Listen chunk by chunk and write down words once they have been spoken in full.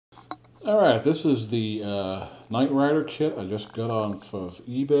Alright, this is the Knight Rider kit I just got off of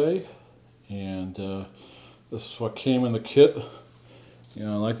eBay, and this is what came in the kit. You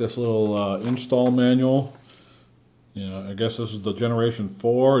know, I like this little install manual. You know, I guess this is the Generation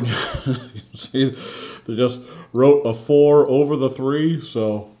 4, and you can see they just wrote a 4 over the 3,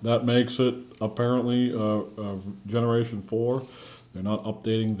 so that makes it apparently Generation 4. They're not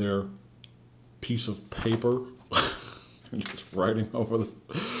updating their piece of paper. They're just writing over the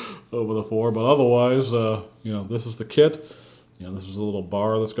 4, but otherwise, you know, this is the kit. You know, this is a little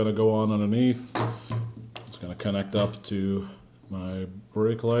bar that's going to go on underneath. It's going to connect up to my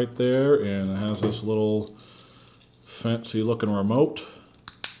brake light there, and it has this little fancy looking remote.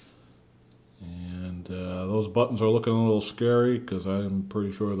 And those buttons are looking a little scary because I'm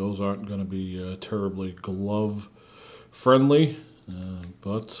pretty sure those aren't going to be terribly glove friendly,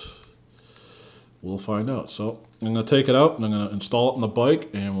 but we'll find out. So I'm going to take it out and I'm going to install it on the bike,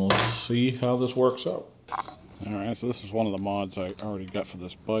 and we'll see how this works out. Alright, so this is one of the mods I already got for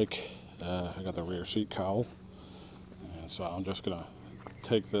this bike. I got the rear seat cowl, and so I'm just going to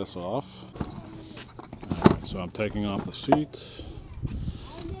take this off. Alright, so I'm taking off the seat.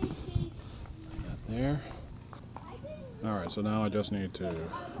 Got there. Alright, so now I just need to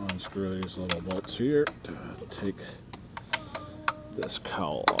unscrew these little bolts here to take this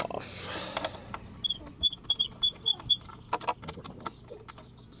cowl off.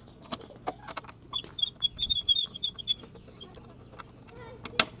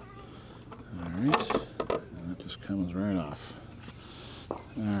 Alright, and that just comes right off.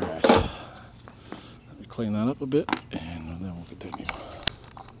 Alright, let me clean that up a bit, and then we'll continue.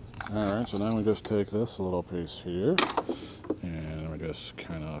 Alright, so now we just take this little piece here, and we just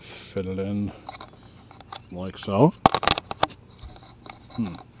kind of fit it in like so.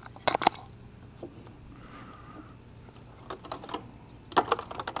 And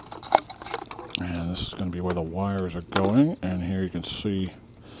this is going to be where the wires are going, and here you can see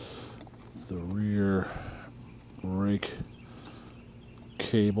the rear brake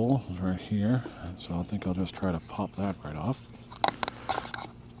cable is right here, and so I think I'll just try to pop that right off.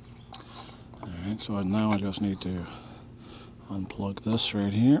 Alright, so now I just need to unplug this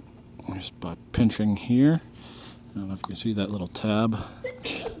right here, just by pinching here. I don't know if you can see that little tab.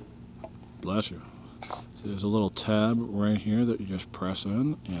 Bless you. So there's a little tab right here that you just press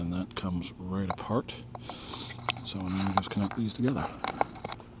in, and that comes right apart. So now we just connect these together.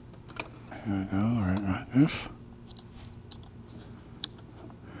 Here we go, right like this.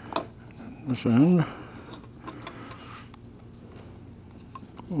 This end.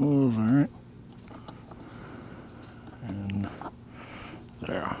 Over it. And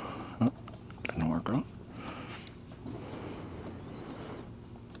there. Oh, didn't work out.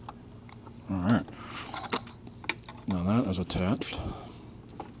 Alright. Now that is attached.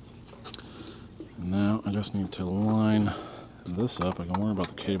 Now I just need to line this up. I can worry about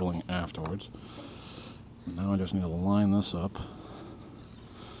the cabling afterwards. Now I just need to line this up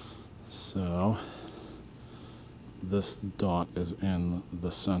so this dot is in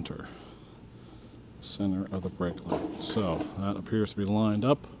the center of the brake light. So that appears to be lined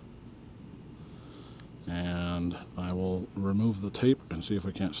up, and I will remove the tape and see if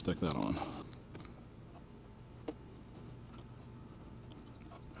we can't stick that on.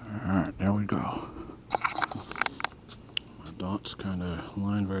 Alright, there we go. My dot's kind of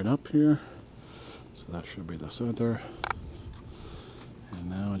lined right up here, so that should be the center. And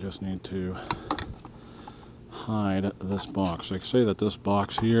now I just need to hide this box. I can say that this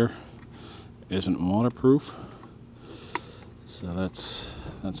box here isn't waterproof, so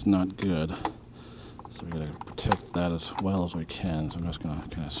that's not good. So we gotta protect that as well as we can. So I'm just gonna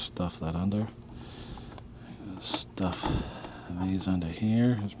kind of stuff that under. Stuff these under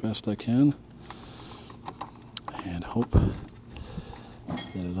here as best I can, and hope that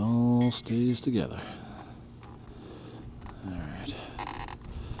it all stays together. Alright.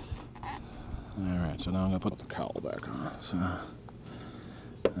 Alright, so now I'm going to put the cowl back on. So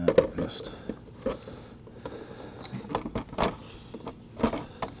that just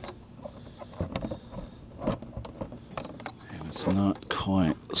and it's not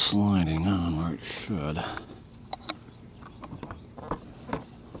quite sliding on where it should.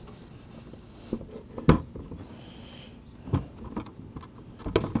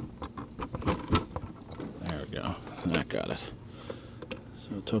 That got it.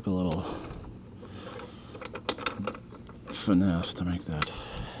 So it took a little finesse to make that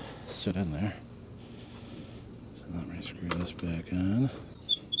sit in there. So let me screw this back on.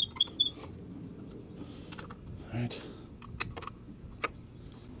 Alright.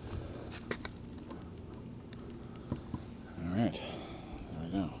 Alright. There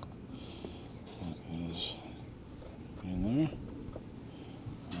we go.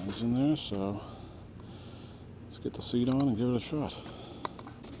 batteries in there, so let's get the seat on and give it a shot.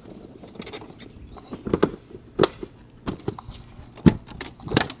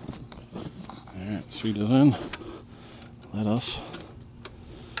 Alright, seat is in. Let us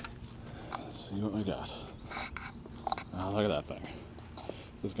see what we got. Oh, look at that thing.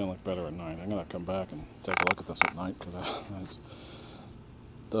 This is going to look better at night. I'm going to come back and take a look at this at night, because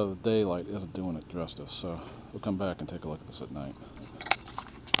the daylight isn't doing it justice, so we'll come back and take a look at this at night.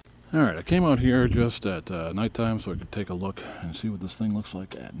 Alright, I came out here just at nighttime so I could take a look and see what this thing looks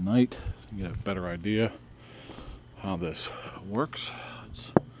like at night, get a better idea how this works.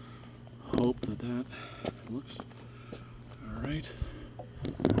 Let's hope that that looks alright.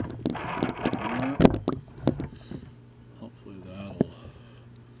 Hopefully that'll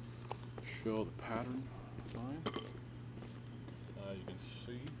show the pattern fine. You can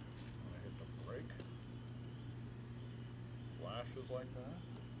see when I hit the brake, flashes like that.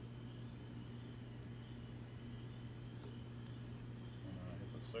 And I hit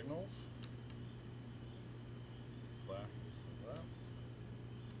the signals, flashes to left,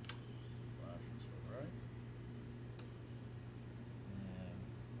 flashes to right, and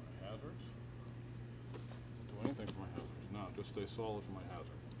my hazards. Don't do anything for my hazards. No, just stay solid for my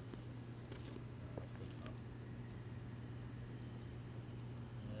hazard.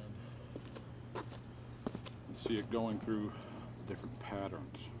 See it going through different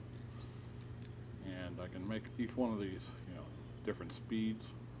patterns, and I can make each one of these, you know, different speeds,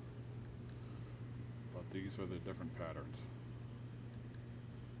 but these are the different patterns.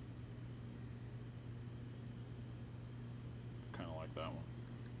 Kind of like that one.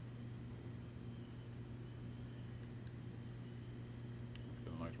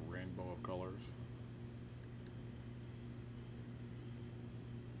 Got a nice rainbow of colors.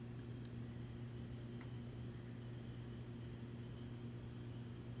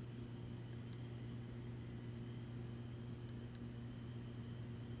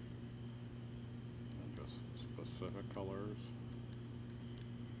 Specific colors.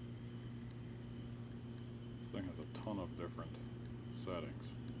 This thing has a ton of different settings.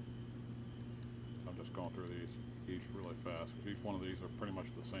 I'm just going through these each really fast, because each one of these are pretty much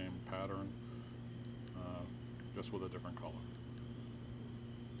the same pattern, just with a different color.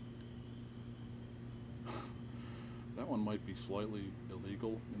 That one might be slightly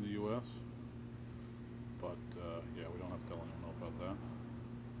illegal in the US, but yeah, we don't have to tell anyone about that.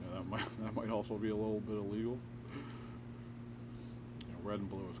 Yeah, that might also be a little bit illegal. You know, red and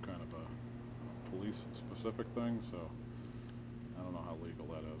blue is kind of a police-specific thing, so I don't know how legal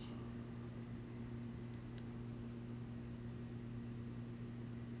that is.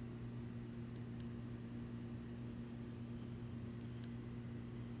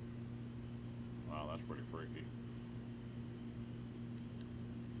 Wow, that's pretty freaky.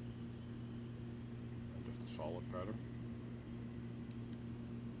 And just a solid pattern.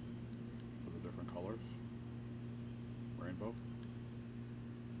 Different colors, rainbow.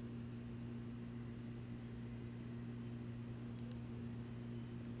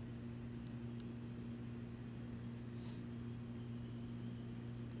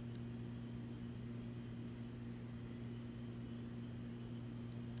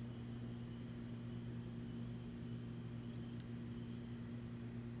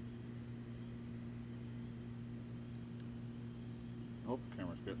 I hope the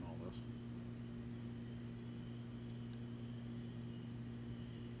camera's getting all this.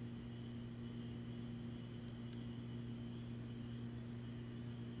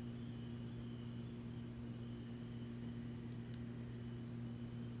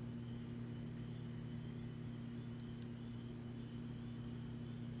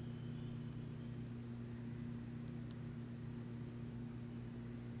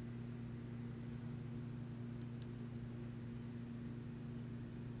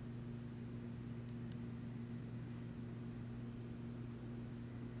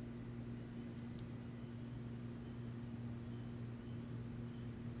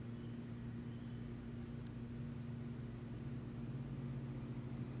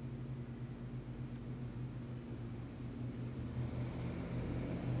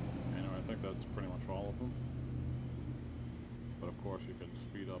 That's pretty much all of them. But of course you can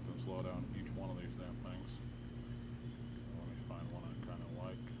speed up and slow down each one of these damn things. Let me find one I kind of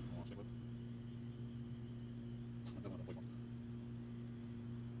like.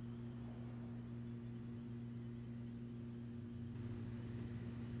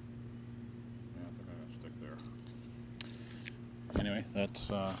 Yeah, I think I'm gonna stick there. Anyway, that's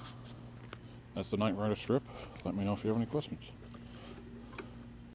the Knight Rider strip. Let me know if you have any questions.